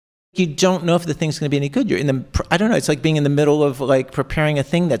You don't know if the thing's going to be any good. You're in the, I don't know, it's like being in the middle of like preparing a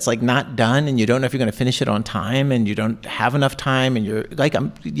thing that's like not done, and you don't know if you're going to finish it on time, and you don't have enough time, and you're like,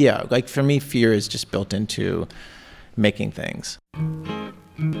 like for me, fear is just built into making things.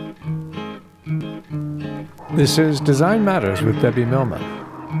 This is Design Matters with Debbie Millman.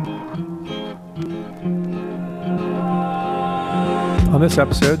 On this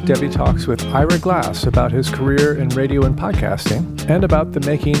episode, Debbie talks with Ira Glass about his career in radio and podcasting and about the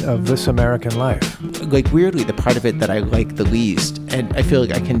making of This American Life. Like, weirdly, the part of it that I like the least, and I feel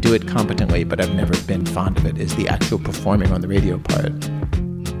like I can do it competently, but I've never been fond of it, is the actual performing on the radio part.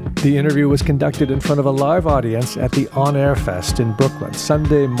 The interview was conducted in front of a live audience at the On Air Fest in Brooklyn,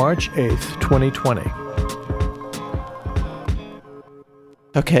 Sunday, March 8th, 2020.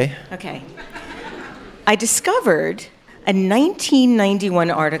 Okay. I discovered a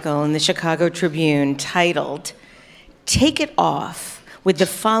 1991 article in the Chicago Tribune titled, "Take It Off," with the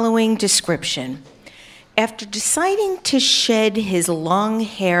following description. After deciding to shed his long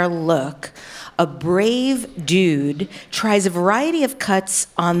hair look, a brave dude tries a variety of cuts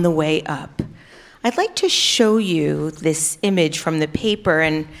on the way up. I'd like to show you this image from the paper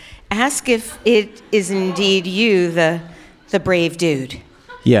and ask if it is indeed you, the brave dude.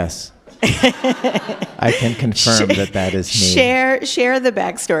 Yes. I can confirm that is me. Share the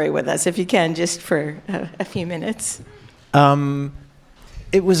backstory with us, if you can, just for a few minutes.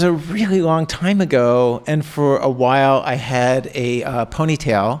 It was a really long time ago, and for a while I had a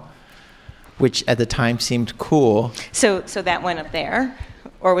ponytail, which at the time seemed cool. So that went up there,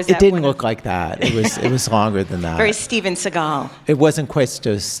 or was that? It didn't look like that. It was longer than that. Very Steven Seagal. It wasn't quite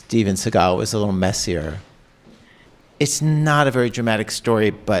so Steven Seagal. It was a little messier. It's not a very dramatic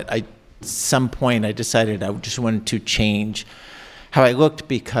story, but at some point I decided I just wanted to change how I looked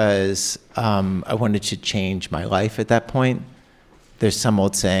because I wanted to change my life at that point. There's some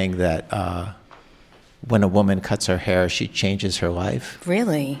old saying that when a woman cuts her hair, she changes her life.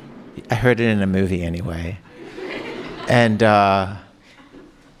 Really? I heard it in a movie anyway. And I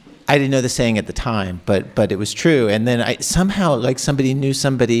didn't know the saying at the time, but it was true. And then I somehow, like, somebody knew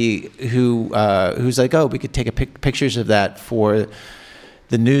somebody who's like, oh, we could take pictures of that for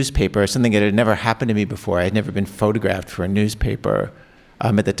the newspaper, something that had never happened to me before. I had never been photographed for a newspaper.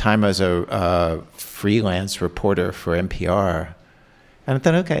 At the time, I was a freelance reporter for NPR. And I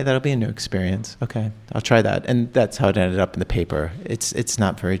thought, okay, that'll be a new experience. Okay, I'll try that. And that's how it ended up in the paper. It's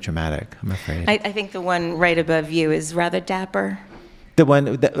not very dramatic, I'm afraid. I think the one right above you is rather dapper. The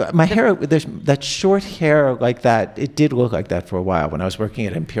one, my hair, there's that short hair like that, it did look like that for a while when I was working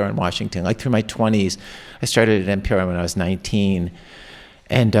at NPR in Washington. Like through my 20s, I started at NPR when I was 19.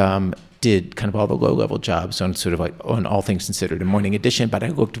 And did kind of all the low-level jobs on sort of like on All Things Considered and Morning Edition, but I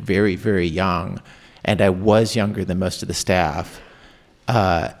looked very, very young, and I was younger than most of the staff.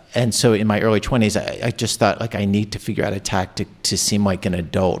 And so in my early 20s, I just thought, like, I need to figure out a tactic to seem like an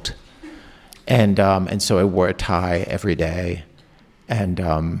adult. And so I wore a tie every day,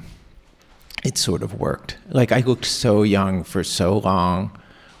 and it sort of worked. Like, I looked so young for so long.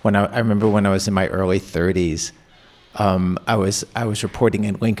 I remember when I was in my early 30s, I was reporting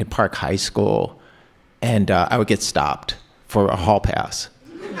in Lincoln Park High School, and I would get stopped for a hall pass.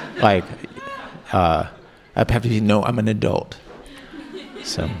 Like, I'd have to know I'm an adult.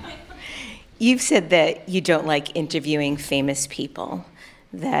 So, you've said that you don't like interviewing famous people,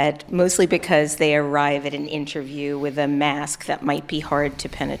 that mostly because they arrive at an interview with a mask that might be hard to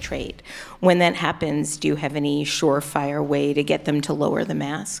penetrate. When that happens, do you have any surefire way to get them to lower the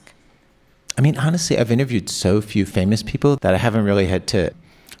mask? I mean, honestly, I've interviewed so few famous people that I haven't really had to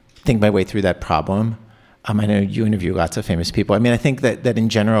think my way through that problem. I know you interview lots of famous people. I mean, I think that in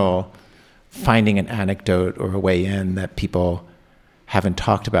general, finding an anecdote or a way in that people haven't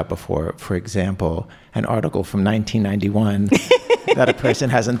talked about before, for example, an article from 1991 that a person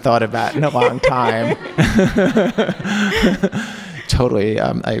hasn't thought about in a long time. Totally,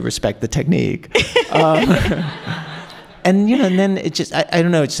 I respect the technique. And and then it just I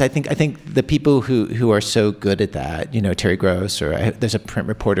don't know. It's I think the people who are so good at that, Terry Gross, or there's a print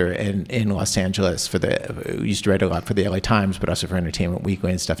reporter in Los Angeles who used to write a lot for the LA Times, but also for Entertainment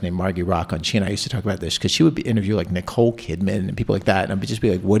Weekly and stuff, named Margie Rock. And she and I used to talk about this because she would interview like Nicole Kidman and people like that, and I would just be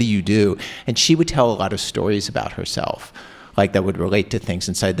like, "What do you do?" And she would tell a lot of stories about herself, like that would relate to things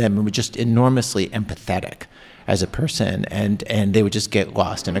inside them, and were just enormously empathetic as a person, and they would just get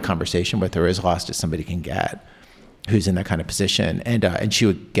lost in a conversation with her, as lost as somebody can get who's in that kind of position, and she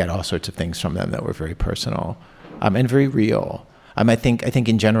would get all sorts of things from them that were very personal, and very real. I think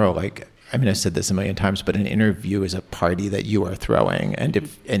in general, like, I mean, I've said this a million times, but an interview is a party that you are throwing, and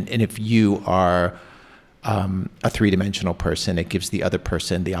if you are a three-dimensional person. It gives the other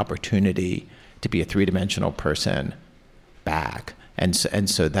person the opportunity to be a three-dimensional person back. And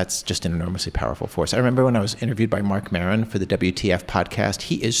so that's just an enormously powerful force. I remember when I was interviewed by Mark Maron for the WTF podcast,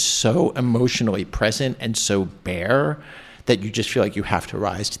 he is so emotionally present and so bare that you just feel like you have to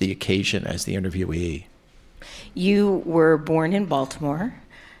rise to the occasion as the interviewee. You were born in Baltimore.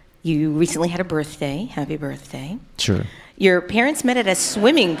 You recently had a birthday. Happy birthday. Sure. Your parents met at a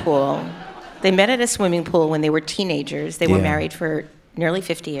swimming pool. They met at a swimming pool when they were teenagers. They were married for nearly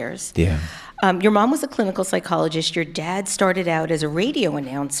 50 years. Yeah. Your mom was a clinical psychologist. Your dad started out as a radio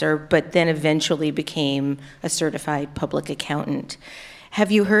announcer, but then eventually became a certified public accountant.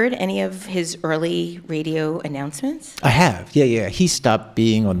 Have you heard any of his early radio announcements? I have. Yeah. He stopped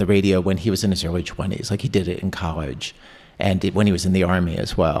being on the radio when he was in his early 20s. Like, he did it in college and when he was in the Army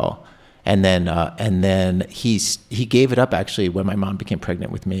as well. And then he gave it up, actually, when my mom became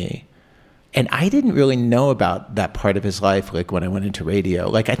pregnant with me. And I didn't really know about that part of his life, like, when I went into radio.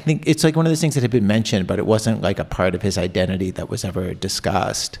 Like, I think it's like one of those things that had been mentioned, but it wasn't like a part of his identity that was ever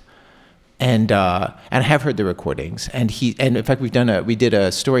discussed. And I have heard the recordings. And in fact, we did a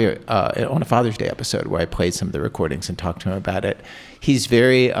story on a Father's Day episode where I played some of the recordings and talked to him about it. He's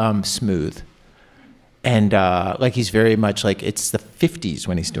very smooth. And like, he's very much like, it's the 50s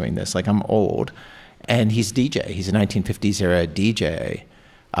when he's doing this. Like, I'm old. And he's DJ. He's a 1950s era DJ.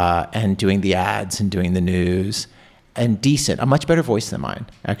 And doing the ads and doing the news, and decent, a much better voice than mine,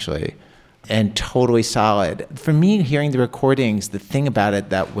 actually, and totally solid. For me, hearing the recordings, the thing about it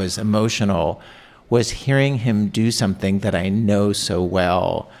that was emotional was hearing him do something that I know so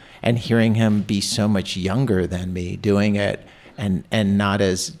well, and hearing him be so much younger than me doing it, and not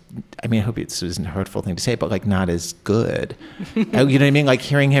as, I mean, I hope this isn't a hurtful thing to say, but like, not as good. You know what I mean? Like,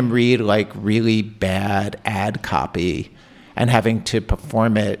 hearing him read like really bad ad copy and having to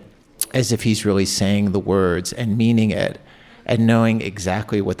perform it as if he's really saying the words and meaning it, and knowing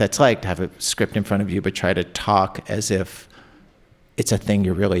exactly what that's like to have a script in front of you but try to talk as if it's a thing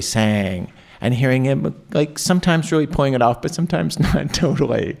you're really saying, and hearing him like sometimes really pulling it off but sometimes not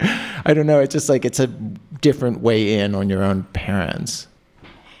totally. I don't know, it's just like, it's a different way in on your own parents.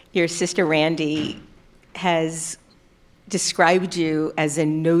 Your sister Randy has described you as a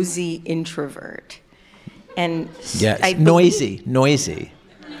nosy introvert. And yes, noisy. But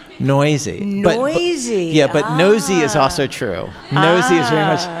nosy is also true. Nosy is very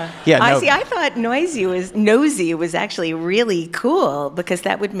much. Yeah, no. I thought nosy was actually really cool, because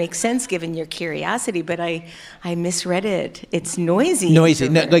that would make sense given your curiosity. But I misread it. It's noisy. Noisy,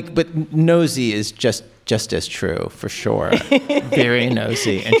 but nosy is just as true for sure. Very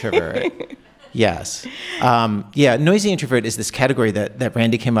nosy introvert. Yes. Noisy introvert is this category that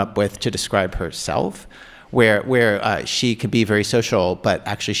Randy came up with to describe herself, where she can be very social, but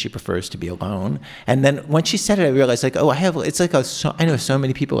actually she prefers to be alone. And then when she said it, I realized, like, I know so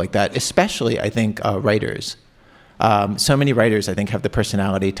many people like that, especially, I think, writers. So many writers, I think, have the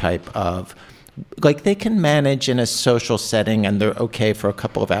personality type of, like, they can manage in a social setting and they're okay for a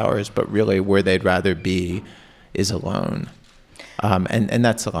couple of hours, but really where they'd rather be is alone. And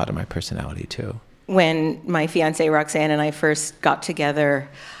that's a lot of my personality, too. When my fiancée Roxanne and I first got together,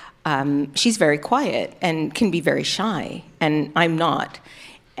 she's very quiet and can be very shy, and I'm not.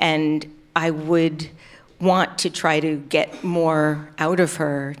 And I would want to try to get more out of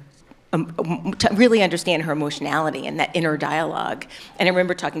her, to really understand her emotionality and that inner dialogue. And I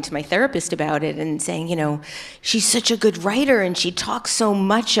remember talking to my therapist about it and saying, she's such a good writer and she talks so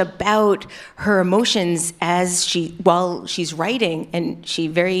much about her emotions while she's writing. And she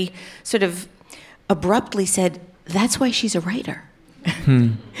very sort of abruptly said, that's why she's a writer.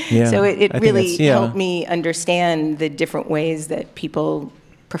 Yeah, so it really helped me understand the different ways that people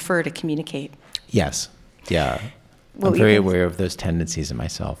prefer to communicate. Yes. Yeah. I'm very aware of those tendencies in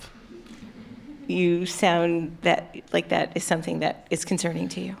myself. You sound like that is something that is concerning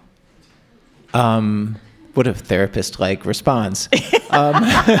to you. What a therapist-like response. Couldn't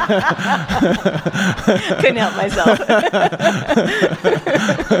help myself.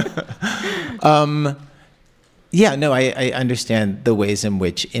 I understand the ways in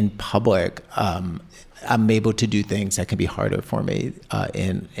which in public I'm able to do things that can be harder for me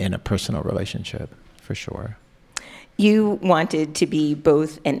in a personal relationship, for sure. You wanted to be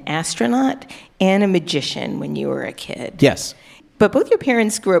both an astronaut and a magician when you were a kid. Yes. But both your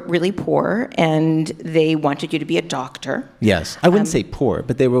parents grew up really poor, and they wanted you to be a doctor. Yes. I wouldn't say poor,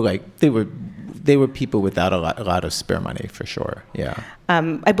 but they were they were people without a lot of spare money, for sure. Yeah.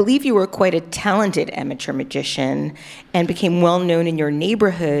 I believe you were quite a talented amateur magician and became well known in your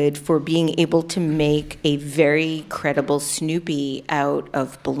neighborhood for being able to make a very credible Snoopy out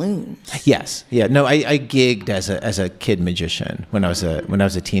of balloons. Yes. Yeah. No, I gigged as a kid magician when I was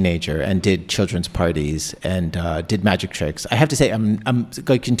a teenager and did children's parties and did magic tricks. I have to say, I'm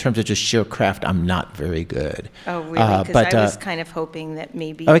like in terms of just sheer craft, I'm not very good. Oh, really? Because I was kind of hoping that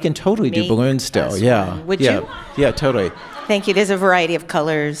maybe. Oh, I can totally do balloons still. Yeah. Would you? Yeah, totally. Thank you. There's a variety of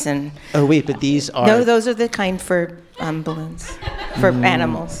colors and. Oh wait, but these are. No, those are the kind for balloons, for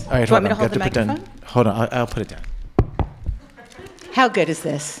animals. All right, do you want me to hold the microphone? Hold on, I'll put it down. How good is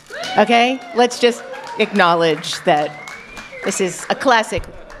this? Okay, let's just acknowledge that this is a classic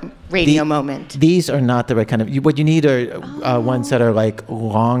radio moment. These are not the right kind of. What you need are ones that are like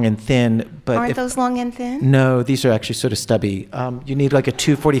long and thin. But aren't those long and thin? No, these are actually sort of stubby. You need like a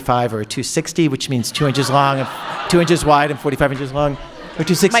 245 or a 260, which means 2 inches long, and 2 inches wide, and 45 inches long, or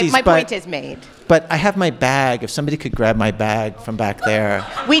 260s. My point is made. But I have my bag. If somebody could grab my bag from back there.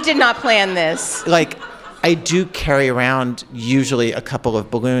 We did not plan this. Like, I do carry around usually a couple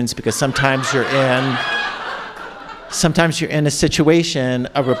of balloons because sometimes you're in a situation,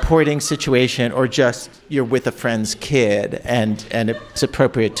 a reporting situation, or just you're with a friend's kid, and it's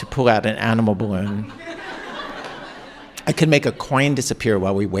appropriate to pull out an animal balloon. I can make a coin disappear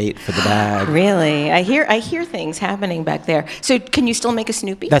while we wait for the bag. Really? I hear things happening back there. So can you still make a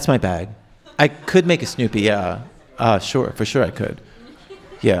Snoopy? That's my bag. I could make a Snoopy, yeah. Sure, for sure I could.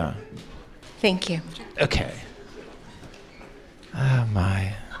 Yeah. Thank you. Okay. Oh,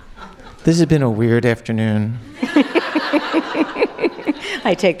 my. This has been a weird afternoon.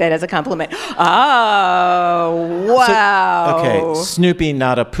 I take that as a compliment. Oh, wow. So, okay, Snoopy,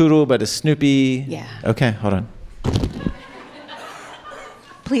 not a poodle, but a Snoopy. Yeah. Okay, hold on.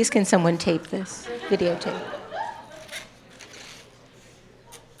 Please, can someone tape this? Videotape.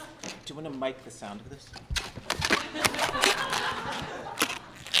 Do you want to mic the sound of this?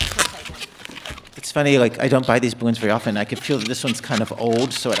 It's funny, like, I don't buy these balloons very often. I can feel that this one's kind of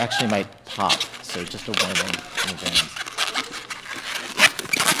old, so it actually might pop. So just a warning in advance.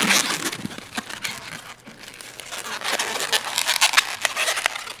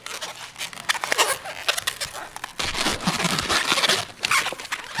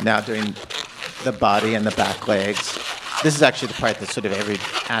 Now doing the body and the back legs. This is actually the part that sort of every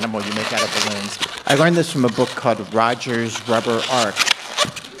animal you make out of balloons. I learned this from a book called Roger's Rubber Arc.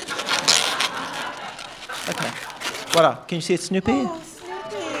 Okay. Voila. Can you see it, Snoopy? Oh,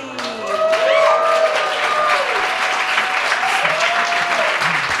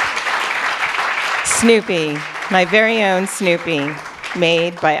 Snoopy. Snoopy, my very own Snoopy,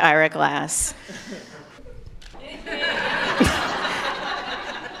 made by Ira Glass.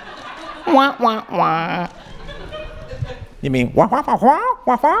 Wah, wah, wah. You mean wah, wah, wah, wah,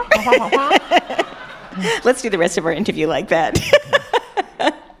 wah, wah, wah, wah. Let's do the rest of our interview like that.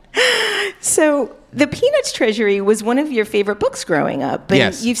 So, The Peanuts Treasury was one of your favorite books growing up. And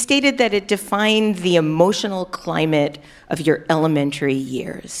yes. You've stated that it defined the emotional climate of your elementary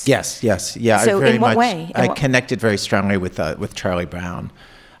years. Yes. Yeah. So, I very in what much, way? I connected very strongly with Charlie Brown.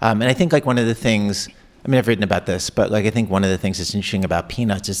 And I think like one of the things, I mean, I've written about this, but like I think one of the things that's interesting about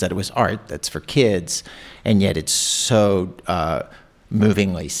Peanuts is that it was art that's for kids, and yet it's so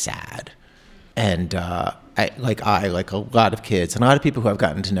movingly sad. And I, like a lot of kids and a lot of people who I've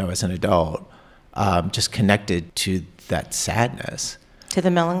gotten to know as an adult, just connected to that sadness. To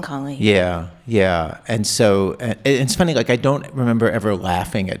the melancholy. Yeah. And so it's funny, like I don't remember ever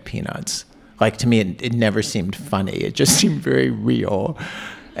laughing at Peanuts. Like to me, it never seemed funny. It just seemed very real.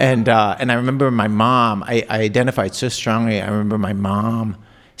 And I remember my mom, I identified so strongly. I remember my mom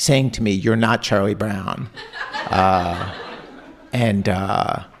saying to me, "You're not Charlie Brown." Yeah.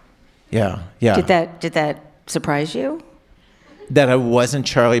 Did that surprise you? That I wasn't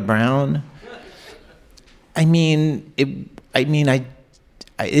Charlie Brown? I mean, it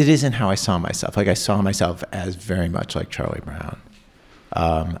isn't how I saw myself. Like I saw myself as very much like Charlie Brown.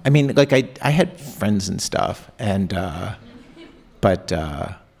 I mean, like I had friends and stuff, and but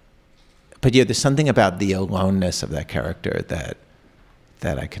yeah, there's something about the aloneness of that character that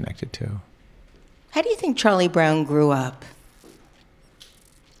I connected to. How do you think Charlie Brown grew up?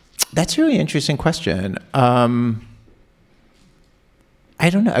 That's a really interesting question. I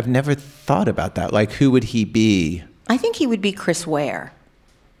don't know. I've never thought about that. Like, who would he be? I think he would be Chris Ware.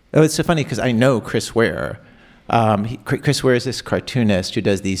 Oh, it's so funny because I know Chris Ware. Chris Ware is this cartoonist who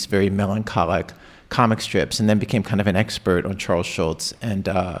does these very melancholic comic strips and then became kind of an expert on Charles Schulz and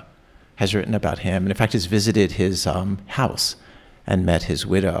has written about him. And in fact, has visited his house and met his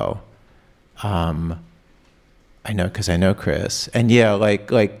widow. I know because I know Chris, and yeah,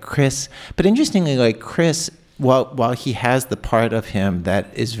 like Chris. But interestingly, like Chris, while he has the part of him that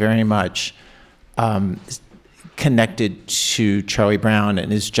is very much connected to Charlie Brown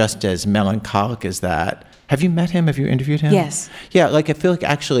and is just as melancholic as that. Have you met him? Have you interviewed him? Yes. Yeah, like I feel like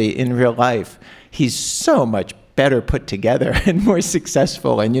actually in real life, he's so much better put together and more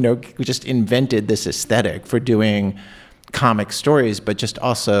successful, and just invented this aesthetic for doing comic stories, but just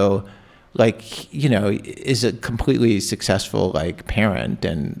also is a completely successful like parent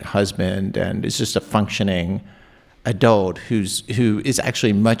and husband, and is just a functioning adult who is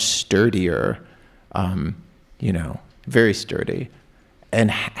actually much sturdier, very sturdy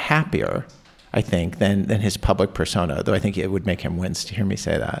and happier, I think, than his public persona, though I think it would make him wince to hear me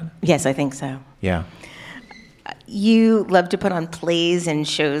say that. Yes, I think so. Yeah. You loved to put on plays and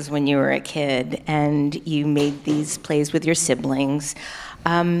shows when you were a kid, and you made these plays with your siblings.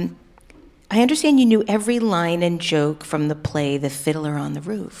 I understand you knew every line and joke from the play The Fiddler on the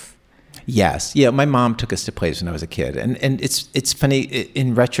Roof. Yes. Yeah, my mom took us to plays when I was a kid. And it's funny,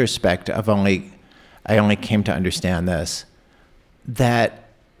 in retrospect, I only came to understand this, that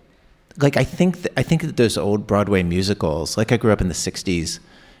like I think that those old Broadway musicals, like I grew up in the 60s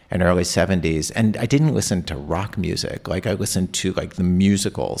and early 70s, and I didn't listen to rock music. Like I listened to like the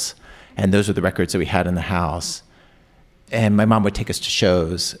musicals, and those were the records that we had in the house. And my mom would take us to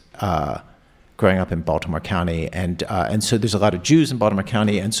shows growing up in Baltimore County, and so there's a lot of Jews in Baltimore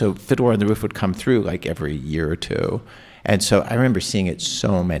County, and so Fiddler on the Roof would come through like every year or two. And so I remember seeing it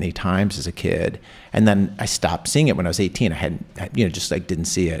so many times as a kid, and then I stopped seeing it when I was 18. I hadn't, just like didn't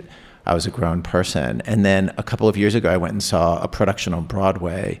see it. I was a grown person. And then a couple of years ago, I went and saw a production on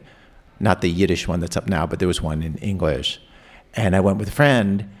Broadway, not the Yiddish one that's up now, but there was one in English. And I went with a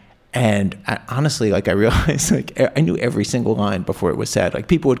friend, and honestly, like I realized, like I knew every single line before it was said. Like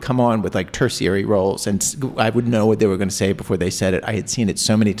people would come on with like tertiary roles, and I would know what they were going to say before they said it. I had seen it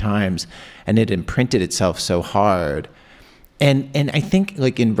so many times, and it imprinted itself so hard. And I think,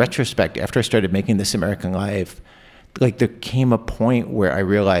 like in retrospect, after I started making This American Life, like there came a point where I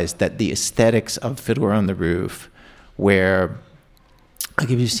realized that the aesthetics of Fiddler on the Roof, where,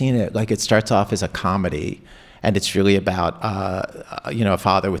 like if you've seen it, like it starts off as a comedy, and it's really about a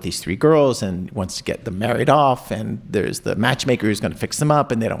father with these 3 girls and wants to get them married off, and there's the matchmaker who's going to fix them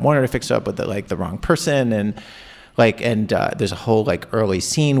up, and they don't want her to fix her up with the wrong person, and there's a whole like early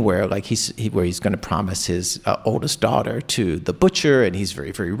scene where like he's going to promise his oldest daughter to the butcher, and he's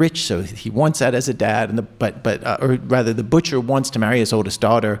very, very rich, so he wants that as a dad, and or rather the butcher wants to marry his oldest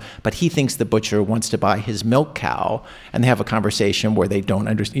daughter, but he thinks the butcher wants to buy his milk cow, and they have a conversation where they don't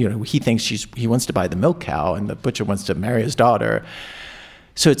understand. He thinks he wants to buy the milk cow, and the butcher wants to marry his daughter.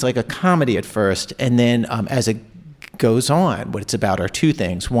 So it's like a comedy at first, and then as it goes on, what it's about are 2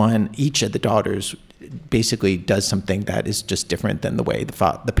 things. One, each of the daughters basically does something that is just different than the way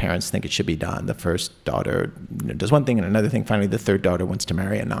the parents think it should be done. The first daughter does one thing and another thing. Finally, the third daughter wants to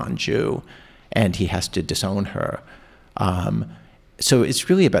marry a non-Jew, and he has to disown her. So it's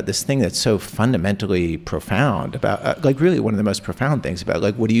really about this thing that's so fundamentally profound about, like really one of the most profound things about,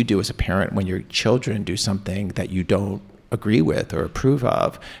 like, what do you do as a parent when your children do something that you don't agree with or approve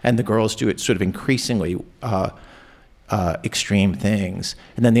of? And the girls do it sort of increasingly extreme things.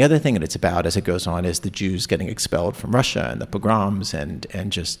 And then the other thing that it's about as it goes on is the Jews getting expelled from Russia and the pogroms and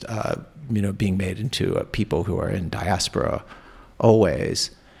just being made into people who are in diaspora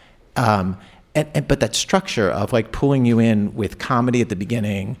always. But that structure of like pulling you in with comedy at the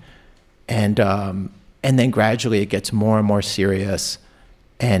beginning, and then gradually it gets more and more serious,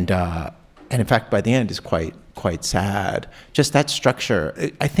 and in fact by the end is quite sad. Just that structure.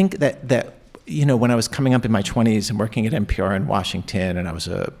 I think that when I was coming up in my 20s and working at NPR in Washington, and I was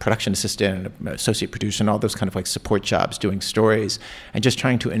a production assistant and an associate producer and all those kind of like support jobs doing stories and just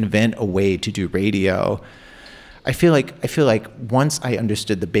trying to invent a way to do radio, I feel like once I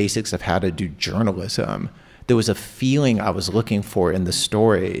understood the basics of how to do journalism, there was a feeling I was looking for in the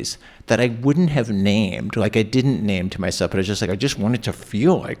stories that I wouldn't have named. Like I didn't name to myself, but I was just like, I just wanted to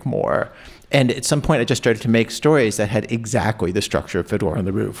feel like more. And at some point I just started to make stories that had exactly the structure of Fiddler on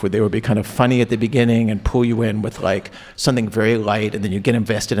the Roof, where they would be kind of funny at the beginning and pull you in with like something very light, and then you get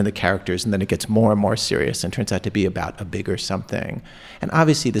invested in the characters, and then it gets more and more serious and turns out to be about a bigger something. And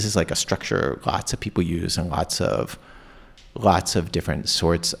obviously this is like a structure lots of people use and lots of different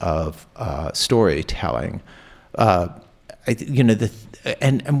sorts of storytelling. And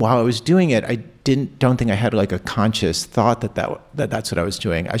while I was doing it, I don't think I had like a conscious thought that's what I was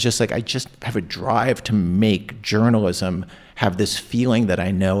doing. I was just like, I just have a drive to make journalism have this feeling that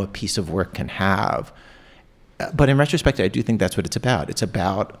I know a piece of work can have. But in retrospect, I do think that's what it's about. It's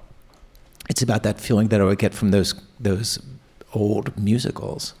it's about that feeling that I would get from those old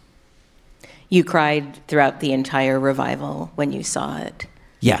musicals. You cried throughout the entire revival when you saw it.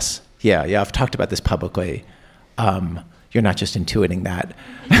 Yes. Yeah. I've talked about this publicly. You're not just intuiting that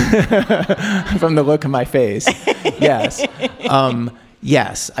from the look on my face. Yes.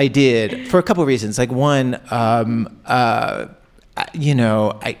 Yes, I did, for a couple of reasons. Like one,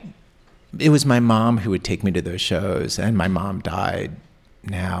 it was my mom who would take me to those shows, and my mom died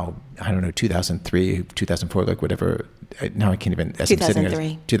now, I don't know, 2003, 2004, like whatever. Now I can't even.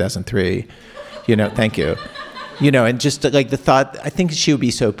 2003. 2003. Thank you. And just like the thought, I think she would be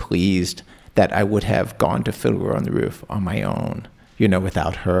so pleased that I would have gone to Fiddler on the Roof on my own,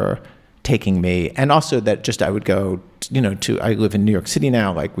 without her taking me. And also that just I would go, I live in New York City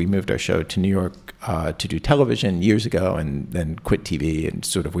now. Like we moved our show to New York to do television years ago, and then quit TV, and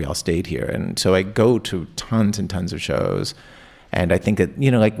sort of we all stayed here. And so I go to tons and tons of shows. And I think that,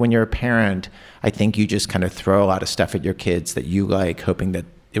 like when you're a parent, I think you just kind of throw a lot of stuff at your kids that you like, hoping that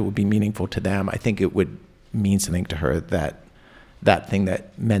it would be meaningful to them. I think it would mean something to her, that thing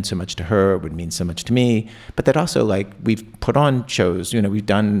that meant so much to her would mean so much to me. But that also, like, we've put on shows, we've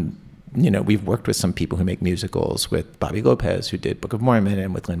done, we've worked with some people who make musicals, with Bobby Lopez, who did Book of Mormon,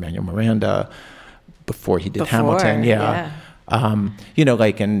 and with Lin-Manuel Miranda before he did Hamilton. Yeah. And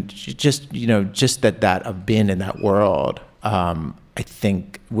just that I've been in that world, I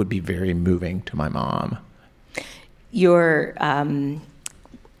think would be very moving to my mom. Your,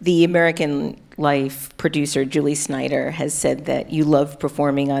 the American Life producer, Julie Snyder, has said that you love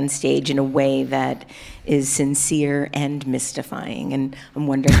performing on stage in a way that is sincere and mystifying. And I'm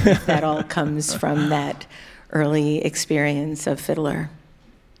wondering if that all comes from that early experience of Fiddler.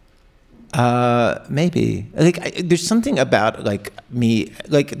 Maybe. There's something about, me,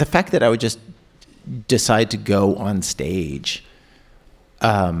 the fact that I would just decide to go on stage,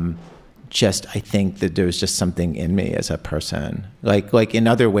 I think that there's just something in me as a person. Like in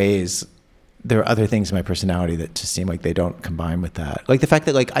other ways, there are other things in my personality that just seem like they don't combine with that. Like the fact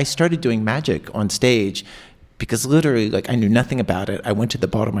that I started doing magic on stage because literally I knew nothing about it. I went to the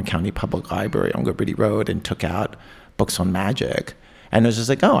Baltimore County Public Library on Liberty Road and took out books on magic. And I was just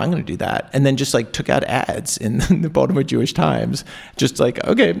like, oh, I'm going to do that. And then just took out ads in the Baltimore Jewish Times. Just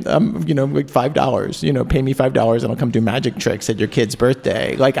okay, $5, pay me $5 and I'll come do magic tricks at your kid's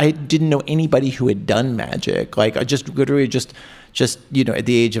birthday. I didn't know anybody who had done magic. I just literally just at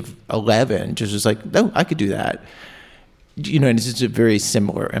the age of 11, just was like, oh, I could do that. And it's just a very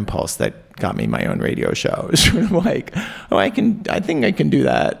similar impulse that got me my own radio show. It's sort of like, oh, I think I can do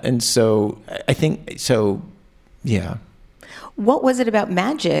that. And so I think, yeah. What was it about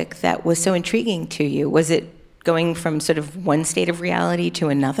magic that was so intriguing to you? Was it going from sort of one state of reality to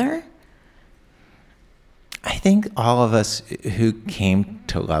another? I think all of us who came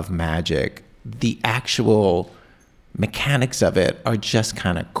to love magic, the actual mechanics of it are just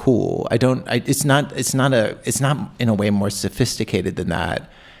kind of cool. It's not in a way more sophisticated than that.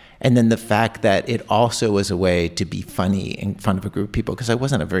 And then the fact that it also was a way to be funny in front of a group of people, because I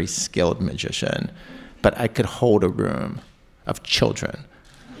wasn't a very skilled magician, but I could hold a room of children.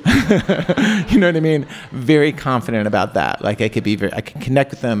 You know what I mean? Very confident about that. I could connect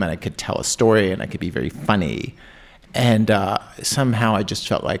with them, and I could tell a story, and I could be very funny. And somehow I just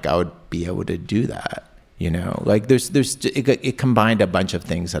felt like I would be able to do that. It combined a bunch of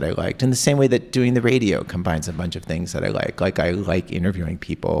things that I liked, in the same way that doing the radio combines a bunch of things that I like. I like interviewing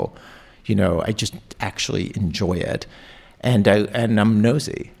people. I just actually enjoy it, and I'm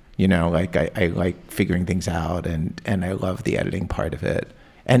nosy. I like figuring things out, and I love the editing part of it.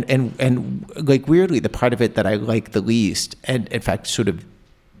 And weirdly, the part of it that I like the least, and in fact, sort of,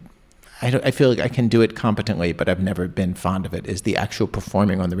 I feel like I can do it competently, but I've never been fond of it, is the actual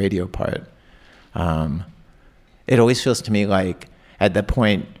performing on the radio part. It always feels to me like at that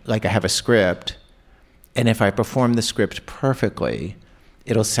point, I have a script, and if I perform the script perfectly,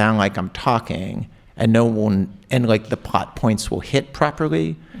 it'll sound like I'm talking, and the plot points will hit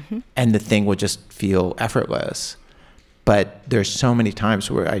properly, mm-hmm. and the thing will just feel effortless. But there's so many times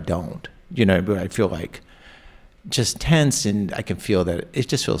where I don't, where I feel just tense, and I can feel that it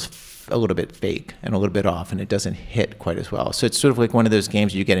just feels a little bit fake and a little bit off, and it doesn't hit quite as well. So it's sort of like one of those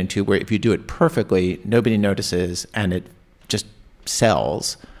games you get into where if you do it perfectly, nobody notices, and it just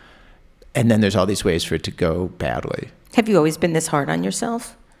sells. And then there's all these ways for it to go badly. Have you always been this hard on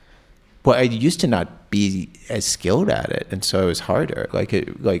yourself? Well, I used to not be as skilled at it, and so it was harder.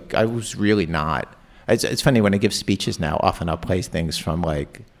 I was really not. It's funny, when I give speeches now, often I'll play things from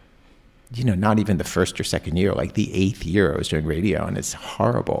not even the first or second year, the 8th year I was doing radio, and it's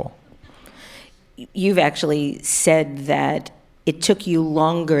horrible. You've actually said that it took you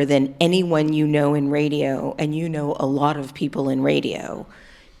longer than anyone you know in radio, and you know a lot of people in radio,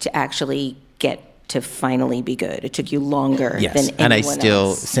 to actually get to finally be good. It took you longer than anyone else. And I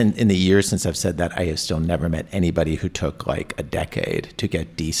still, in the years since I've said that, I have still never met anybody who took like a decade to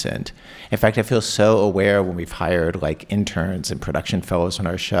get decent. In fact, I feel so aware when we've hired like interns and production fellows on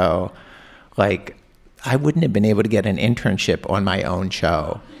our show, like I wouldn't have been able to get an internship on my own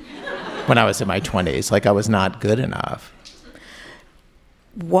show when I was in my 20s. Like I was not good enough.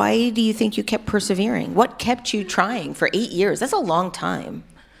 Why do you think you kept persevering? What kept you trying for 8 years? That's a long time.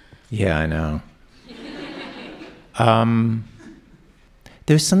 Yeah, I know.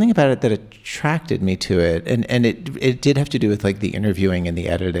 There's something about it that attracted me to it, and it did have to do with like the interviewing and the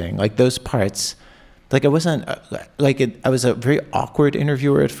editing, like those parts. Like I wasn't I was a very awkward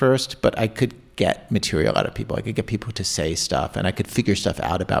interviewer at first, but I could get material out of people. I could get people to say stuff, and I could figure stuff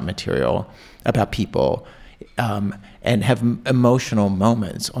out about material, about people, and have emotional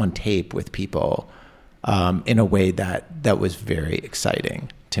moments on tape with people in a way that was very exciting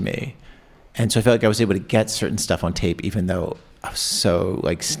to me. And so I felt like I was able to get certain stuff on tape, even though I was so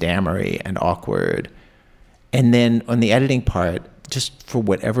like stammery and awkward. And then on the editing part, just for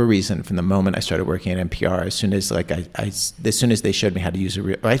whatever reason, from the moment I started working at NPR, as soon as like as soon as they showed me how to use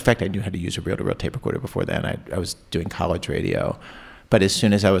in fact, I knew how to use a reel-to-reel tape recorder before then. I was doing college radio, but as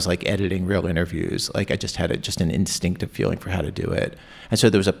soon as I was like editing real interviews, like I just had an instinctive feeling for how to do it. And so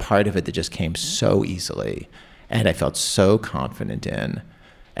there was a part of it that just came so easily, and I felt so confident in.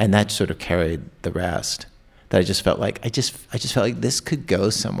 And that sort of carried the rest. That I just felt like I just felt like this could go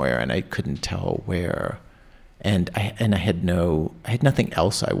somewhere, and I couldn't tell where. And I had nothing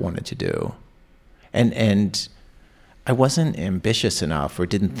else I wanted to do, and I wasn't ambitious enough or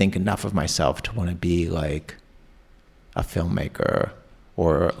didn't think enough of myself to want to be like a filmmaker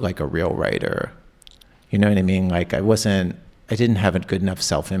or like a real writer. You know what I mean? Like I didn't have a good enough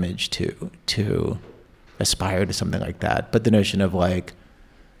self-image to aspire to something like that. But the notion of like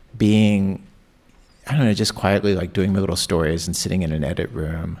being, I don't know, just quietly like doing my little stories and sitting in an edit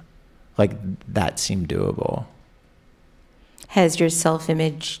room, like that seemed doable. Has your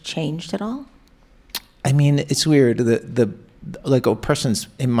self-image changed at all? I mean, it's weird. The like a person's,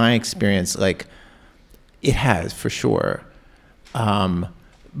 in my experience, like it has for sure.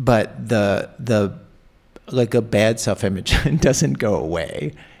 But the like a bad self-image doesn't go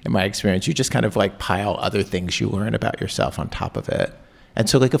away. In my experience, you just kind of like pile other things you learn about yourself on top of it. And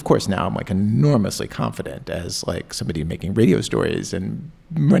so, like, of course, now I'm, like, enormously confident as, like, somebody making radio stories and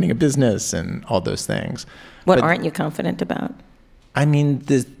running a business and all those things. What aren't you confident about? I mean,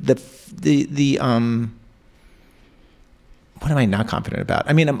 what am I not confident about?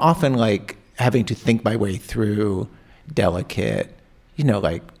 I mean, I'm often, like, having to think my way through delicate, you know,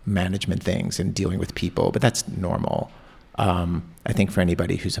 like, management things and dealing with people, but that's normal. I think for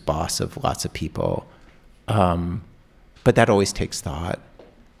anybody who's a boss of lots of people. But that always takes thought.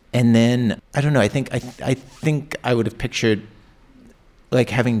 And then, I don't know, I think I would have pictured, like,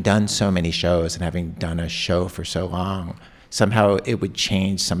 having done so many shows and having done a show for so long, somehow it would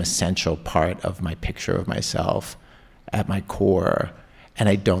change some essential part of my picture of myself at my core. And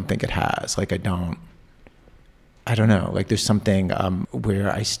I don't think it has. Like, I don't know. Like, there's something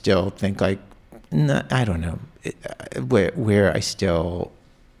where I still think, like, I don't know, where I still,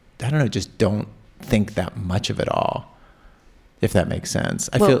 I don't know, just don't think that much of it all. If that makes sense.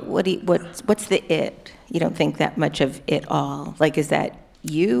 What's the it? You don't think that much of it all. Like, is that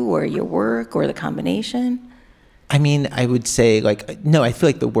you or your work or the combination? I mean, I would say, like, no, I feel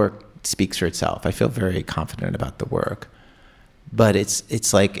like the work speaks for itself. I feel very confident about the work. But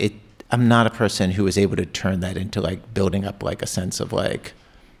it's like, I'm not a person who is able to turn that into, like, building up, like, a sense of, like,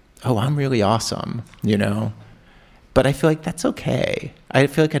 oh, I'm really awesome, you know? But I feel like that's okay. I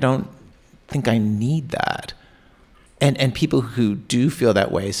feel like I don't think I need that. And people who do feel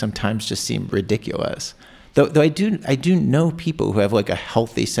that way sometimes just seem ridiculous. Though I do know people who have like a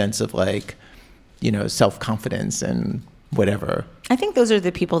healthy sense of like, you know, self-confidence and whatever. I think those are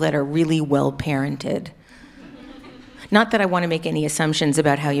the people that are really well parented. Not that I want to make any assumptions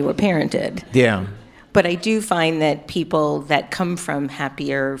about how you were parented. Yeah. But I do find that people that come from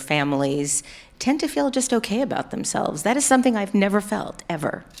happier families tend to feel just okay about themselves. That is something I've never felt,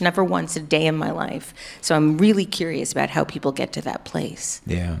 ever. Never once a day in my life. So I'm really curious about how people get to that place.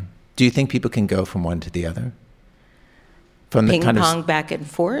 Yeah. Do you think people can go from one to the other? From the Ping pong back and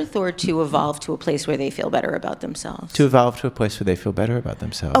forth, or to evolve to a place where they feel better about themselves? To evolve to a place where they feel better about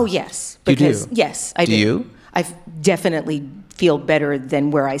themselves. Oh, yes. Because, yes, I do. Do you? I definitely feel better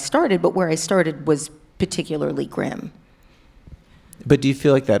than where I started, but where I started was particularly grim. But do you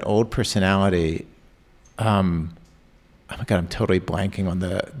feel like that old personality, oh my God, I'm totally blanking on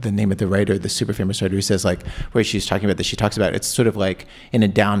the name of the writer, the super famous writer who says like, where she's talking about this, she talks about it's sort of like in a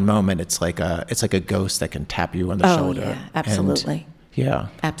down moment, it's like a ghost that can tap you on the shoulder. Yeah, absolutely. Yeah.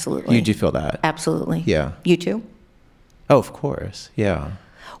 Absolutely. You do feel that? Absolutely. Yeah. You too? Oh, of course. Yeah.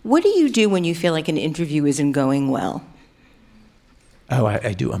 What do you do when you feel like an interview isn't going well? Oh,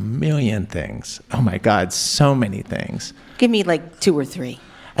 I do a million things. Oh my God, so many things. Give me like 2 or 3.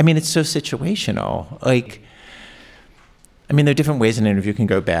 I mean, it's so situational. Like, I mean, there are different ways an interview can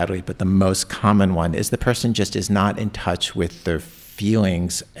go badly, but the most common one is the person just is not in touch with their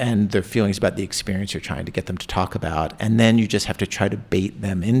feelings and their feelings about the experience you're trying to get them to talk about. And then you just have to try to bait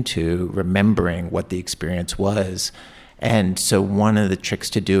them into remembering what the experience was. And so one of the tricks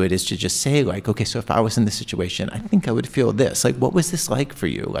to do it is to just say like, okay, so if I was in this situation, I think I would feel this. Like, what was this like for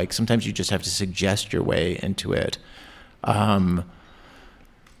you? Like, sometimes you just have to suggest your way into it.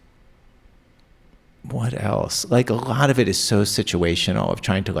 What else? Like, a lot of it is so situational of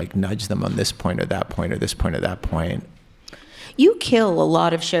trying to like nudge them on this point or that point or this point or that point. You kill a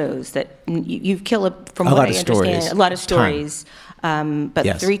lot of shows that you've killed, from what I understand, a lot of stories. But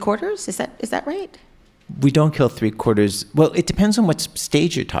yes. 3/4, is that right? We don't kill 3/4. Well, it depends on what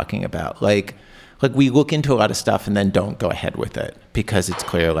stage you're talking about. Like we look into a lot of stuff and then don't go ahead with it because it's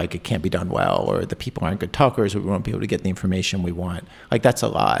clear like it can't be done well, or the people aren't good talkers, or we won't be able to get the information we want. Like, that's a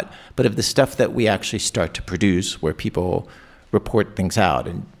lot. But of the stuff that we actually start to produce, where people report things out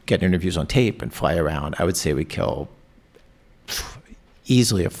and get interviews on tape and fly around, I would say we kill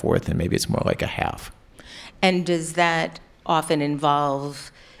easily 1/4, and maybe it's more like 1/2. And does that often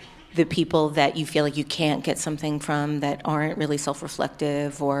involve the people that you feel like you can't get something from, that aren't really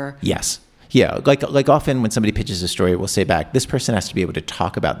self-reflective, or? Yes. Yeah. Like often when somebody pitches a story, we'll say back, this person has to be able to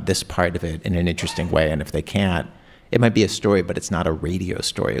talk about this part of it in an interesting way. And if they can't, it might be a story, but it's not a radio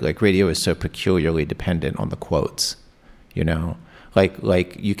story. Like, radio is so peculiarly dependent on the quotes, you know?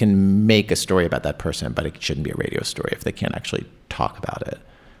 Like you can make a story about that person, but it shouldn't be a radio story if they can't actually talk about it.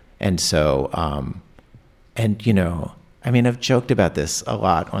 And so, and you know, I mean, I've joked about this a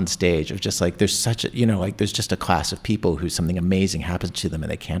lot on stage of just like, there's such a, you know, like there's just a class of people who something amazing happens to them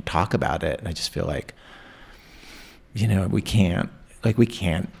and they can't talk about it. And I just feel like, you know, we can't,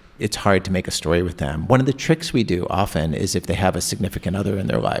 it's hard to make a story with them. One of the tricks we do often is if they have a significant other in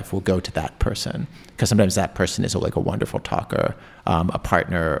their life, we'll go to that person, because sometimes that person is like a wonderful talker, a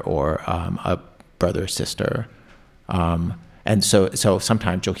partner, or a brother or sister. And so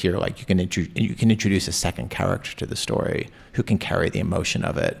sometimes you'll hear like you can introduce a second character to the story who can carry the emotion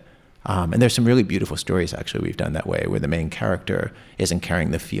of it. And there's some really beautiful stories actually we've done that way, where the main character isn't carrying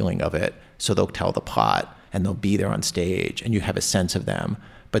the feeling of it, so they'll tell the plot and they'll be there on stage and you have a sense of them,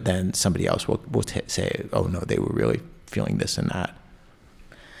 but then somebody else will say, oh no, they were really feeling this and that.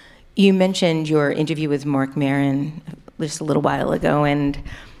 You mentioned your interview with Marc Maron just a little while ago, and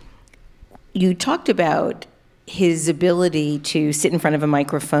you talked about his ability to sit in front of a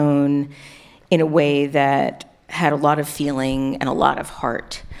microphone in a way that had a lot of feeling and a lot of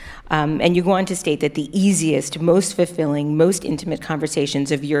heart. And you go on to state that the easiest, most fulfilling, most intimate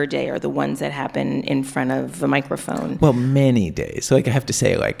conversations of your day are the ones that happen in front of a microphone. Well, many days. So, like, I have to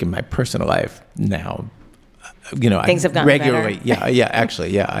say, like, in my personal life now, you know, things have gotten regularly, better.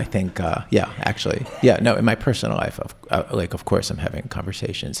 I think, no, in my personal life, of course, I'm having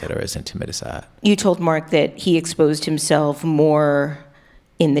conversations that are as intimate as that. You told Marc that he exposed himself more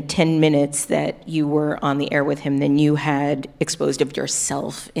in the 10 minutes that you were on the air with him than you had exposed of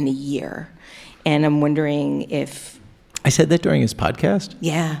yourself in a year. And I'm wondering if... I said that during his podcast?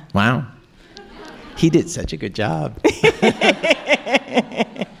 Yeah. Wow. He did such a good job.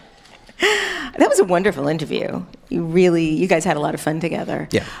 That was a wonderful interview. You guys had a lot of fun together.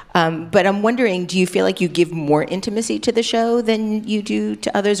 Yeah. But I'm wondering, do you feel like you give more intimacy to the show than you do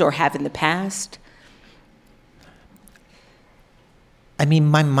to others, or have in the past? I mean,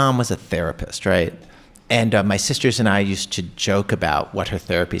 my mom was a therapist, right? And my sisters and I used to joke about what her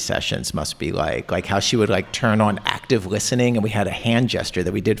therapy sessions must be like how she would like turn on active listening, and we had a hand gesture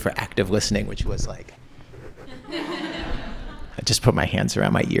that we did for active listening, which was like, I just put my hands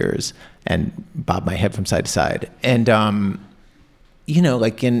around my ears and bob my head from side to side. And, you know,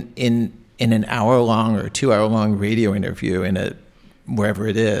 like in an hour-long or 2-hour-long radio interview wherever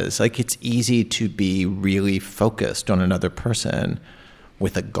it is, like it's easy to be really focused on another person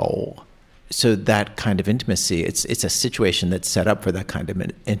with a goal. So that kind of intimacy, it's a situation that's set up for that kind of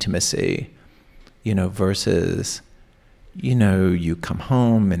intimacy, you know, versus, you know, you come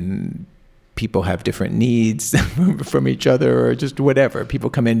home and people have different needs from each other, or just whatever. People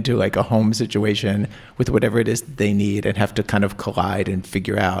come into like a home situation with whatever it is they need and have to kind of collide and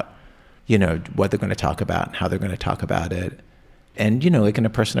figure out, what they're going to talk about and how they're going to talk about it. And, like in a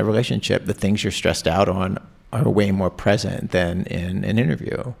personal relationship, the things you're stressed out on are way more present than in an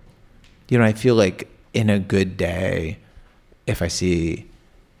interview. I feel like in a good day, if I see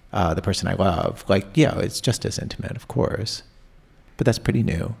the person I love, it's just as intimate, of course. But that's pretty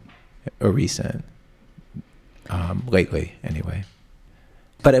new or recent, lately anyway.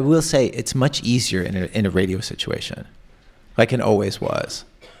 But I will say it's much easier in a radio situation, like it always was.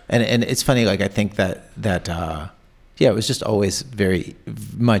 And it's funny, I think that it was just always very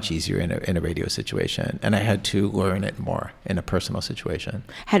much easier in a radio situation, and I had to learn it more in a personal situation.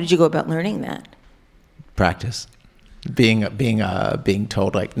 How did you go about learning that? Practice, being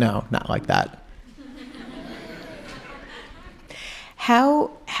told no, not like that.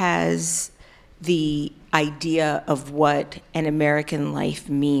 How has the idea of what an American life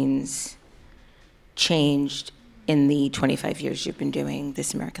means changed in the 25 years you've been doing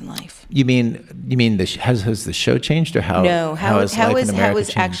This American Life? You mean has the show changed, or how? No, how is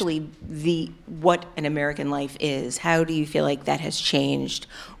changed? actually what an American life is? How do you feel like that has changed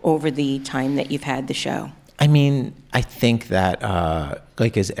over the time that you've had the show? I think that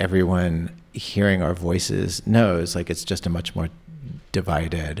as everyone hearing our voices knows, it's just a much more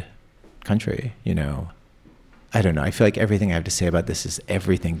divided country. I don't know. I feel like everything I have to say about this is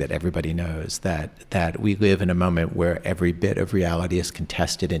everything that everybody knows, that we live in a moment where every bit of reality is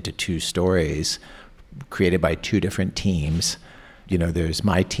contested into two stories created by two different teams. There's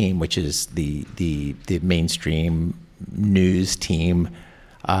my team, which is the mainstream news team,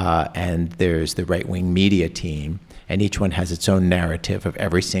 and there's the right-wing media team, and each one has its own narrative of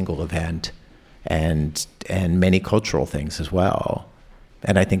every single event and many cultural things as well.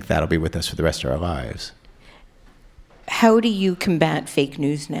 And I think that'll be with us for the rest of our lives. How do you combat fake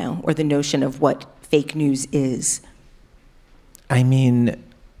news now, or the notion of what fake news is?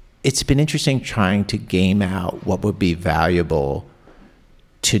 It's been interesting trying to game out what would be valuable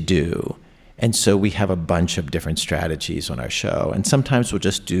to do. And so we have a bunch of different strategies on our show. And sometimes we'll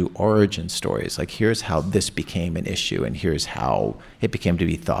just do origin stories, here's how this became an issue, and here's how it became to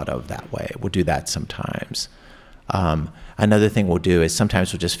be thought of that way. We'll do that sometimes. Another thing we'll do is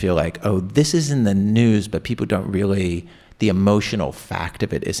sometimes we'll just feel this is in the news, but people don't really, the emotional fact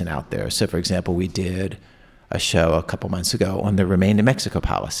of it isn't out there. So, for example, we did a show a couple months ago on the Remain in Mexico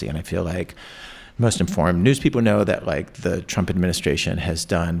policy, and I feel like most informed news people know that the Trump administration has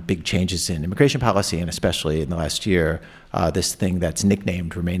done big changes in immigration policy, and especially in the last year, this thing that's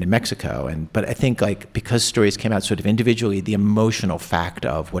nicknamed Remain in Mexico. But I think because stories came out sort of individually, the emotional fact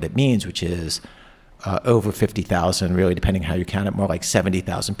of what it means, which is over 50,000, really, depending how you count it, more like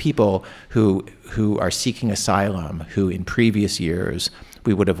 70,000 people who are seeking asylum, who in previous years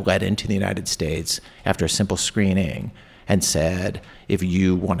we would have let into the United States after a simple screening and said, if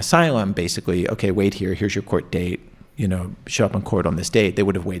you want asylum, basically, okay, wait here, here's your court date, show up in court on this date. They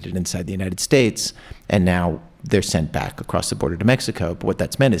would have waited inside the United States, and now they're sent back across the border to Mexico. But what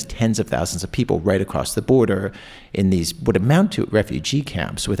that's meant is tens of thousands of people right across the border in these would amount to refugee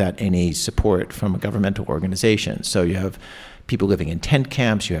camps without any support from a governmental organization. So you have people living in tent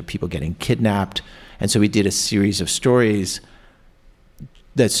camps, you have people getting kidnapped. And so we did a series of stories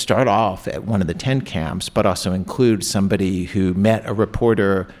that start off at one of the tent camps, but also include somebody who met a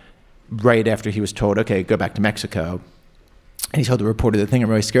reporter right after he was told, okay, go back to Mexico. And he told the reporter, the thing I'm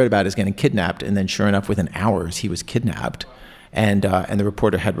really scared about is getting kidnapped. And then sure enough, within hours, he was kidnapped. And the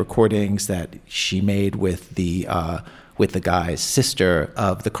reporter had recordings that she made with the guy's sister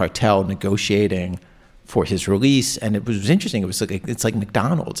of the cartel negotiating for his release. And it was interesting. It was it's like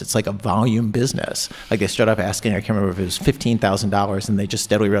McDonald's. It's like a volume business. They start off asking, I can't remember if it was $15,000, and they just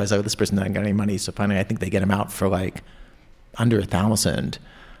steadily realize, this person doesn't got any money. So finally, I think they get him out for under $1,000.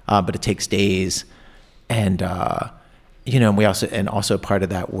 But it takes days. And we also part of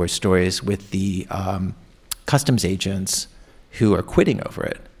that were stories with the customs agents who are quitting over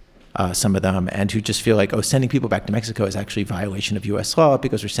it, some of them, and who just feel sending people back to Mexico is actually a violation of U.S. law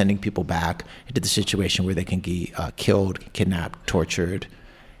because we're sending people back into the situation where they can be killed, kidnapped, tortured.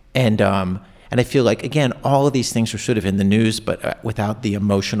 And I feel again, all of these things are sort of in the news, but without the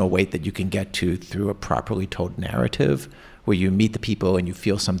emotional weight that you can get to through a properly told narrative where you meet the people and you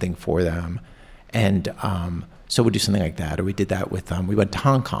feel something for them. And so we'll do something like that. Or we did that with, we went to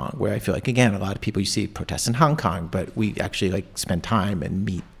Hong Kong, where I feel again, a lot of people you see protests in Hong Kong, but we actually spend time and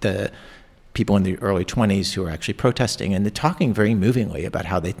meet the people in the early 20s who are actually protesting, and they're talking very movingly about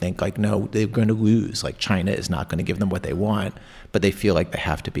how they think no, they're going to lose. China is not going to give them what they want, but they feel they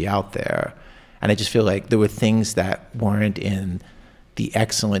have to be out there. And I just feel there were things that weren't in the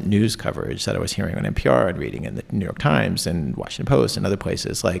excellent news coverage that I was hearing on NPR and reading in the New York Times and Washington Post and other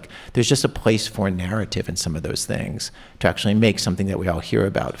places. Like, there's just a place for narrative in some of those things to actually make something that we all hear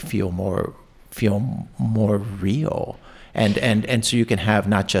about feel more real. And so you can have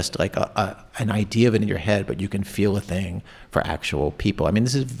not just like an idea of it in your head, but you can feel a thing for actual people. I mean,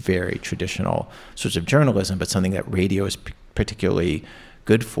 this is very traditional sorts of journalism, but something that radio is particularly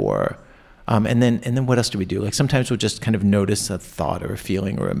good for. And then what else do we do? Like, sometimes we'll just kind of notice a thought or a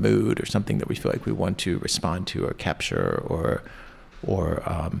feeling or a mood or something that we feel like we want to respond to or capture or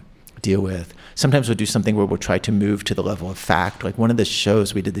deal with. Sometimes we'll do something where we'll try to move to the level of fact. Like, one of the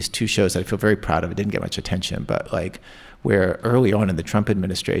shows, we did these 2 shows that I feel very proud of. It didn't get much attention, but like, where early on in the Trump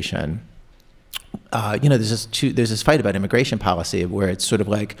administration, there's this fight about immigration policy where it's sort of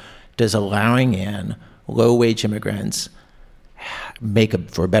like, does allowing in low-wage immigrants make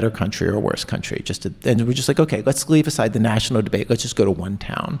for a better country or a worse country? And we're just like, okay, let's leave aside the national debate. Let's just go to one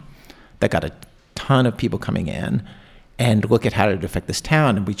town that got a ton of people coming in and look at how it would affect this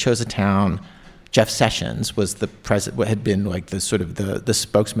town. And we chose a town. Jeff Sessions was the president, had been like the sort of the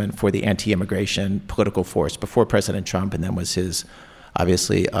spokesman for the anti-immigration political force before President Trump, and then was his,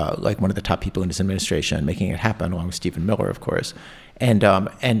 obviously, like one of the top people in his administration making it happen, along with Stephen Miller, of course. And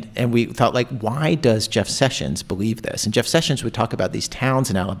we thought, like, why does Jeff Sessions believe this? And Jeff Sessions would talk about these towns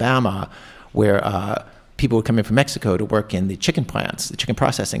in Alabama where people would come in from Mexico to work in the chicken plants, the chicken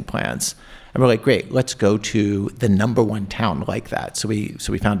processing plants. And we're like, great, let's go to the number one town like that. So we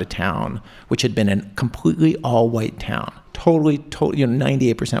found a town which had been a completely all-white town, totally,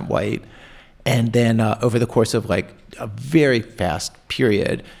 98% white. And then over the course of like a very fast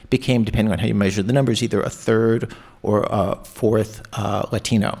period, became, depending on how you measure the numbers, either a third or a fourth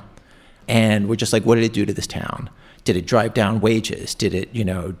Latino. And we're just like, what did it do to this town? Did it drive down wages? Did it,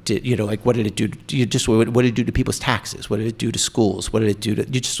 like, what did it do? What did it do to people's taxes? What did it do to schools? What did it do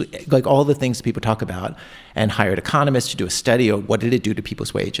to, like, all the things people talk about, and hired economists to do a study of what did it do to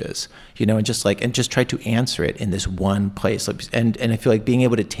people's wages, and just try to answer it in this one place. And I feel like being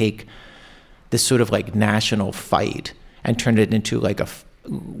able to take this sort of like national fight and turn it into like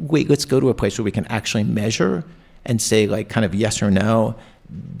wait, let's go to a place where we can actually measure and say, like, kind of yes or no.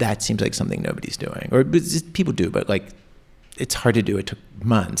 That seems like something nobody's doing, or people do, but like, it's hard to do. It took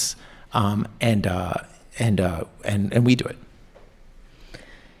months, and we do it.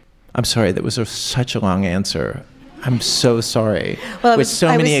 I'm sorry, that was such a long answer. I'm so sorry. Well, with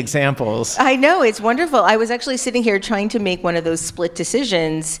so many examples. I know, it's wonderful. I was actually sitting here trying to make one of those split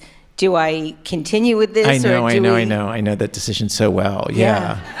decisions. Do I continue with this? I know that decision so well.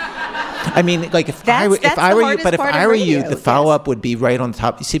 Yeah. I mean, like, if I were you, the follow-up would be right on the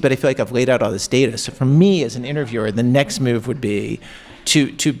top. You see, but I feel like I've laid out all this data. So for me as an interviewer, the next move would be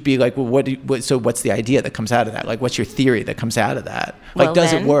to be like, well, so what's the idea that comes out of that? Like, what's your theory that comes out of that? Like, well,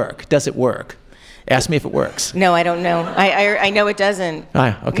 does it work? Does it work? Ask me if it works. No, I don't know. I know it doesn't.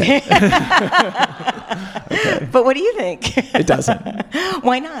 Okay. Okay. But what do you think? It doesn't.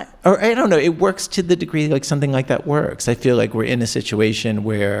 Why not? Or I don't know. It works to the degree like something like that works. I feel like we're in a situation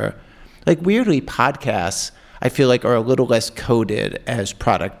where, like, weirdly, podcasts, I feel like, are a little less coded as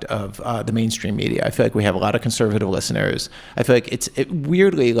product of the mainstream media. I feel like we have a lot of conservative listeners. I feel like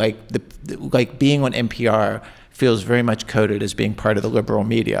weirdly, like, like being on NPR feels very much coded as being part of the liberal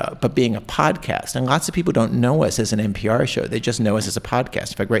media, but being a podcast, and lots of people don't know us as an NPR show. They just know us as a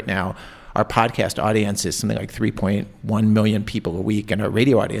podcast. In fact, right now, our podcast audience is something like 3.1 million people a week, and our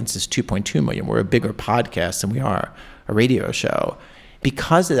radio audience is 2.2 million. We're a bigger podcast than we are a radio show.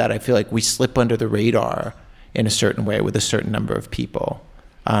 Because of that, I feel like we slip under the radar in a certain way with a certain number of people.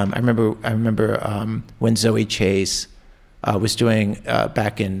 I remember when Zoe Chase was doing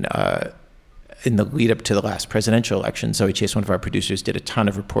back in the lead up to the last presidential election. Zoe Chase, one of our producers, did a ton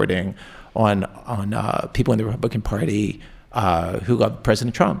of reporting on people in the Republican Party who loved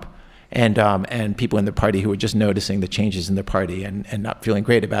President Trump, and people in the party who were just noticing the changes in the party and not feeling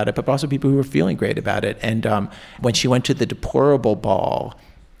great about it, but also people who were feeling great about it. And when she went to the deplorable ball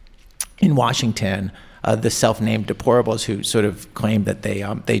in Washington, the self-named deplorables who sort of claimed that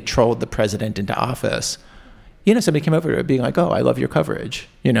they trolled the president into office, somebody came over to her being like, "Oh, I love your coverage,"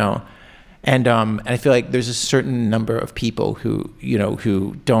 And I feel like there's a certain number of people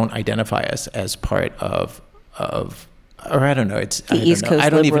who don't identify us as part of or I don't know.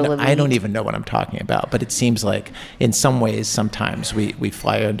 I don't even know what I'm talking about. But it seems like in some ways, sometimes we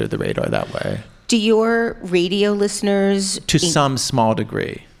fly under the radar that way. Do your radio listeners, to some small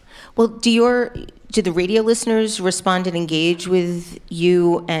degree? Well, do the radio listeners respond and engage with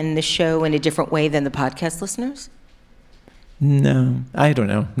you and the show in a different way than the podcast listeners? No, I don't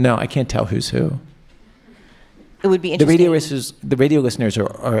know. No, I can't tell who's who. It would be interesting. The radio listeners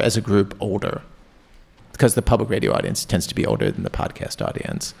are as a group older, because the public radio audience tends to be older than the podcast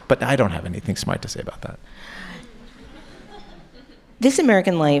audience. But I don't have anything smart to say about that. This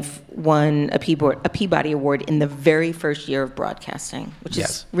American Life won a Peabody Award in the very first year of broadcasting, which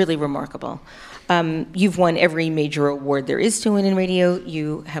is really remarkable. You've won every major award there is to win in radio.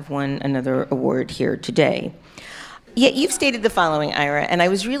 You have won another award here today. Yet you've stated the following, Ira, and I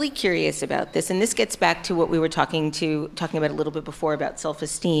was really curious about this, and this gets back to what we were talking about a little bit before about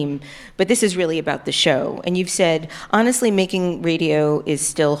self-esteem, but this is really about the show. And you've said, honestly, making radio is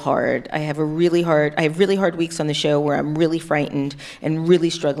still hard. I have really hard weeks on the show where I'm really frightened and really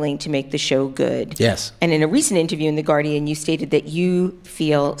struggling to make the show good. Yes. And in a recent interview in The Guardian, you stated that you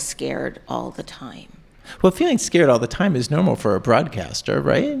feel scared all the time. Well, feeling scared all the time is normal for a broadcaster,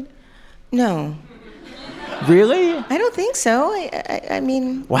 right? No. Really? I don't think so. I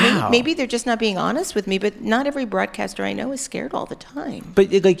mean, wow. Maybe they're just not being honest with me, but not every broadcaster I know is scared all the time.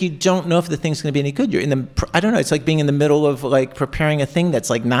 But like, you don't know if the thing's going to be any good. You're in I don't know, it's like being in the middle of like preparing a thing that's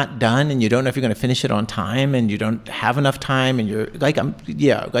like not done, and you don't know if you're going to finish it on time, and you don't have enough time, and you're like,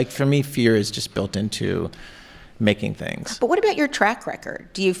 like for me, fear is just built into making things. But what about your track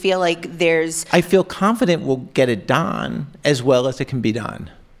record? Do you feel like I feel confident we'll get it done as well as it can be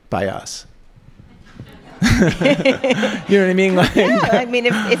done by us. You know what I mean? Like, yeah, I mean,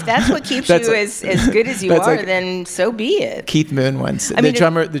 if that's what keeps you as good as you are, then so be it. Keith Moon once, the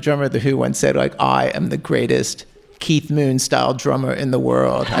drummer of The Who once said, like, I am the greatest Keith Moon style drummer in the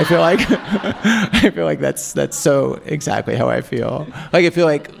world. I feel like that's so exactly how I feel. Like, I feel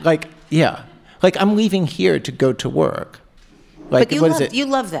like I'm leaving here to go to work. Like, but you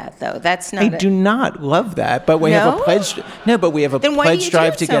love that, though. That's not. I do not love that, but we have a pledge. No, but we have a pledge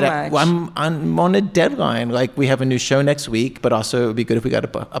drive to get it. Well, I'm on a deadline. Like, we have a new show next week, but also it would be good if we got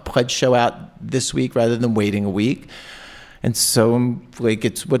a pledge show out this week rather than waiting a week. And so I'm like,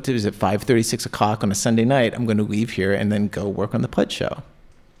 it's 5:30, 6 o'clock on a Sunday night. I'm going to leave here and then go work on the pledge show.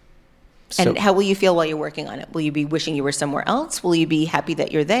 And how will you feel while you're working on it? Will you be wishing you were somewhere else? Will you be happy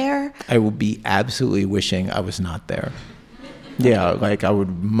that you're there? I will be absolutely wishing I was not there. Yeah, like I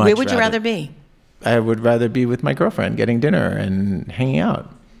would much. Where would you rather be? I would rather be with my girlfriend, getting dinner and hanging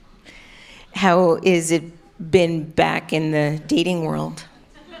out. How is it been back in the dating world?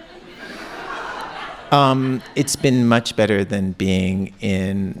 It's been much better than being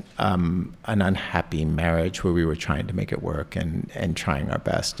in an unhappy marriage where we were trying to make it work and trying our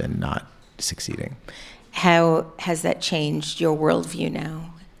best and not succeeding. How has that changed your worldview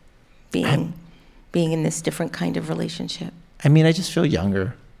now, being in this different kind of relationship? I mean, I just feel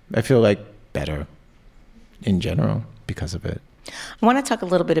younger. I feel like better in general because of it. I want to talk a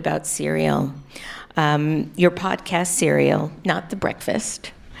little bit about Serial. Your podcast, Serial, not The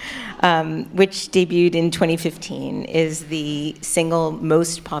Breakfast, which debuted in 2015, is the single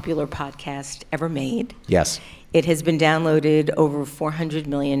most popular podcast ever made. Yes. It has been downloaded over 400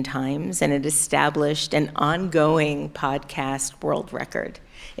 million times, and it established an ongoing podcast world record.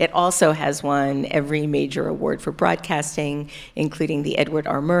 It also has won every major award for broadcasting, including the Edward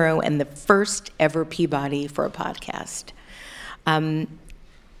R. Murrow and the first ever Peabody for a podcast.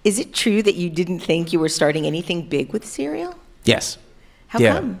 Is it true that you didn't think you were starting anything big with Serial? Yes. How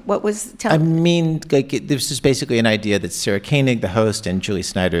come? What was? I mean, like, this is basically an idea that Sarah Koenig, the host, and Julie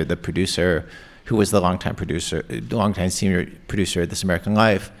Snyder, the producer, who was the longtime senior producer of This American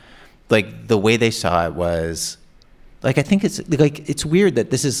Life, like, the way they saw it was, like, I think it's weird that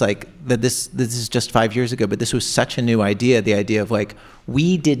this is this is just 5 years ago, but this was such a new idea. The idea of, like,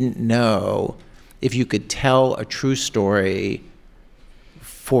 we didn't know if you could tell a true story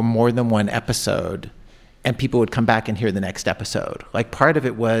for more than one episode and people would come back and hear the next episode. Like, part of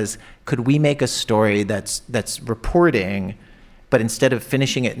it was, could we make a story that's reporting, but instead of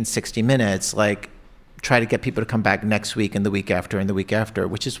finishing it in 60 minutes, like, try to get people to come back next week and the week after and the week after,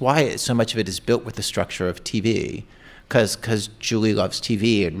 which is why so much of it is built with the structure of TV. Because Julie loves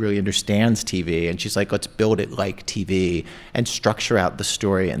TV and really understands TV, and she's like, let's build it like TV and structure out the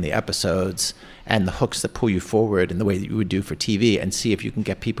story and the episodes and the hooks that pull you forward in the way that you would do for TV, and see if you can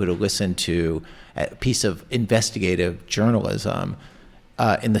get people to listen to a piece of investigative journalism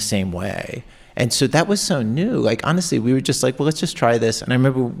in the same way. And so that was so new. Like, honestly, we were just like, well, let's just try this. And I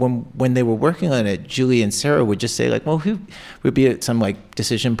remember when they were working on it, Julie and Sarah would just say, like, well, who would be at some, like,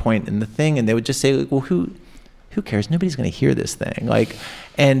 decision point in the thing, and they would just say, like, well, who cares? Nobody's going to hear this thing. Like,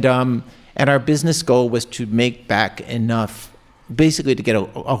 and our business goal was to make back enough, basically to get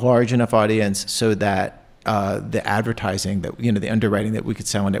a large enough audience so that the advertising that, the underwriting that we could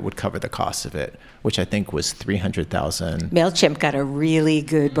sell in it would cover the cost of it, which I think was $300,000. MailChimp got a really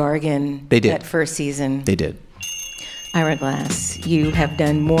good bargain. They did. That first season. They did. Ira Glass, you have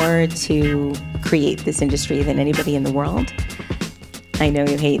done more to create this industry than anybody in the world. I know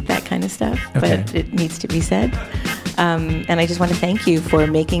you hate that kind of stuff, but it needs to be said. And I just want to thank you for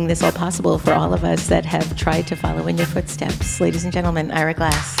making this all possible for all of us that have tried to follow in your footsteps. Ladies and gentlemen, Ira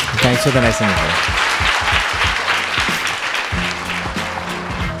Glass. Thanks for the nice interview.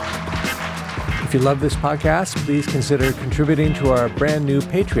 If you love this podcast, please consider contributing to our brand new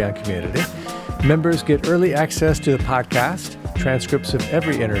Patreon community. Members get early access to the podcast, transcripts of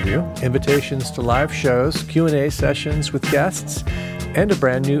every interview, invitations to live shows, Q&A sessions with guests, and a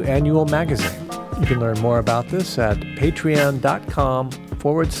brand new annual magazine. You can learn more about this at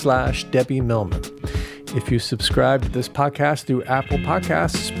patreon.com/Debbie Millman. If you subscribe to this podcast through Apple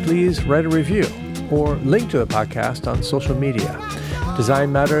Podcasts, please write a review or link to the podcast on social media.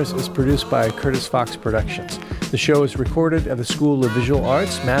 Design Matters is produced by Curtis Fox Productions. The show is recorded at the School of Visual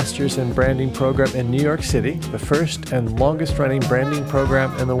Arts Masters in Branding program in New York City, the first and longest-running branding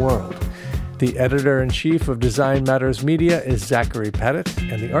program in the world. The editor-in-chief of Design Matters Media is Zachary Pettit,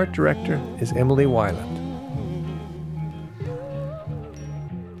 and the art director is Emily Weiland.